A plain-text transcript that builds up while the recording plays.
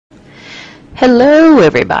Hello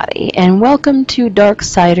everybody, and welcome to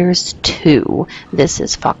Darksiders 2. This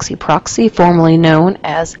is Foxy Proxy, formerly known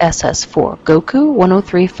as SS4 Goku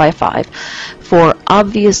 10355. For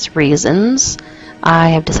obvious reasons, I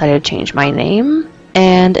have decided to change my name,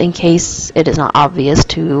 and in case it is not obvious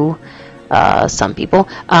to some people,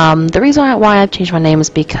 the reason why I've changed my name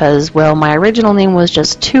is because, well, my original name was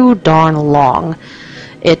just too darn long.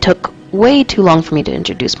 It took way too long for me to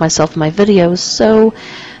introduce myself in my videos, so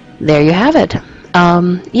there you have it.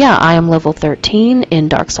 Yeah, I am level 13 in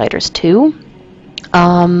Darksiders 2.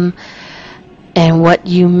 And what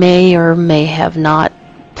you may or may have not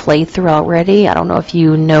played through already, I don't know if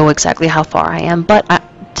you know exactly how far I am, but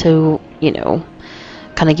to, you know,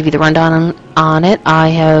 kind of give you the rundown on it, I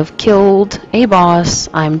have killed a boss.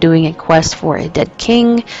 I'm doing a quest for a dead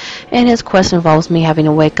king, and his quest involves me having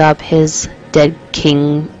to wake up his dead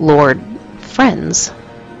king lord friends.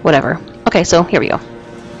 Whatever. Okay, so here we go.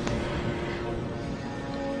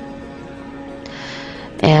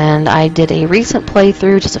 And I did a recent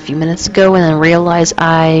playthrough just a few minutes ago and then realized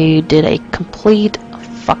I did a complete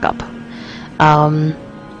fuck up.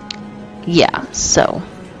 Yeah, so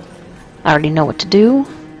I already know what to do.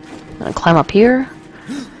 I'm gonna climb up here,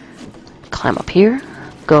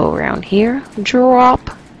 go around here,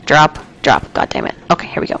 drop, drop, drop. God damn it. Okay,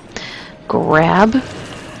 here we go. Grab.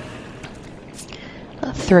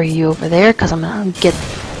 I'll throw you over there because I'm gonna get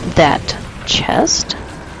that chest.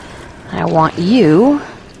 I want you.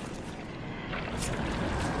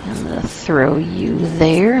 I'm going to throw you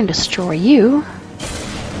there and destroy you.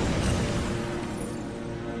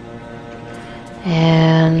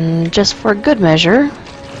 And just for good measure,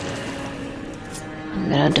 I'm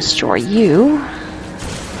going to destroy you.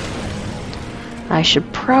 I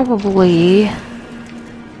should probably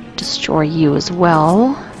destroy you as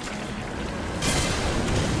well,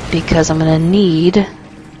 because I'm going to need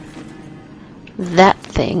that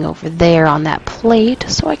thing over there on that plate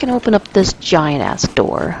so I can open up this giant ass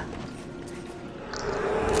door.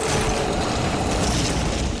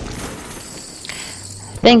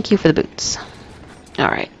 Thank you for the boots.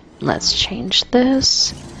 Alright, let's change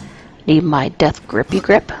this. Need my death grippy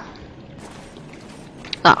grip.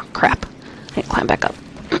 Oh crap. I need to climb back up.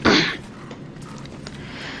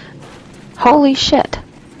 Holy shit.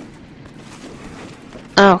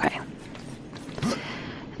 Okay.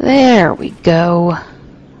 There we go.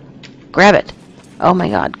 Grab it. Oh my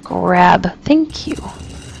god, grab. Thank you.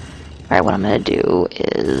 Alright, what I'm going to do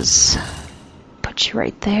is put you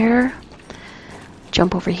right there.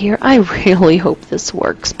 Jump over here. I really hope this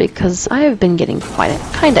works because I have been getting kind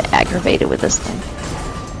of aggravated with this thing.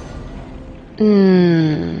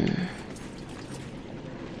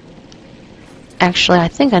 Actually, I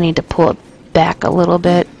think I need to pull it back a little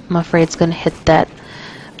bit. I'm afraid it's going to hit that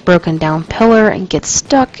broken down pillar and get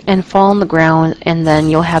stuck and fall on the ground, and then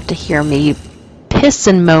you'll have to hear me piss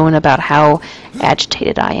and moan about how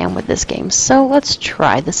agitated I am with this game. So let's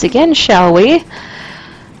try this again, shall we?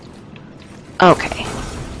 Okay.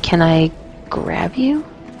 Can I grab you?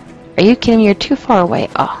 Are you kidding me? You're too far away.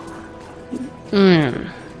 Oh.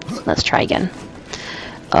 Let's try again.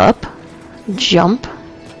 Up. Jump.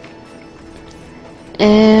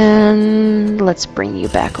 And let's bring you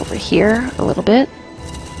back over here a little bit.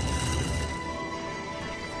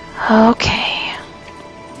 Okay.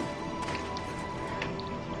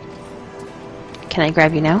 Can I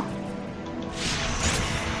grab you now?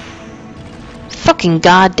 Fucking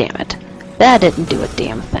goddamn it. That didn't do a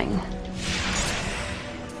damn thing.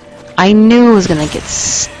 I knew it was gonna get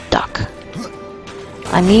stuck.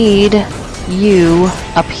 I need you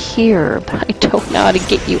up here, but I don't know how to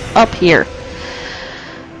get you up here.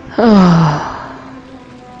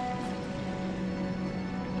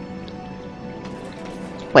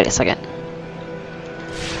 Wait a second.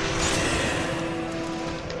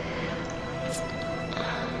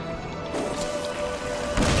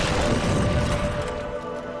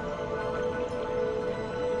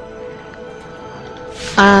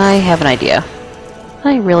 I have an idea.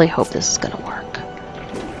 I really hope this is gonna work.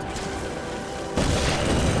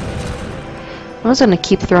 I'm just gonna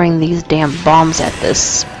keep throwing these damn bombs at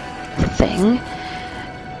this thing.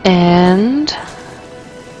 And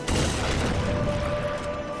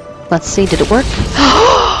let's see, did it work?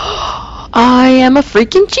 I am a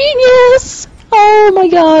freaking genius! Oh my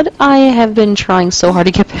god, I have been trying so hard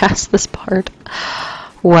to get past this part.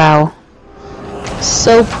 Wow.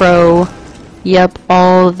 So pro. Yep,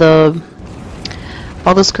 all the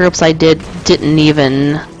screw-ups I didn't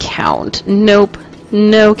even count. Nope,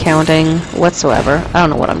 no counting whatsoever. I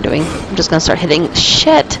don't know what I'm doing. I'm just gonna start hitting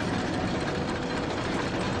shit.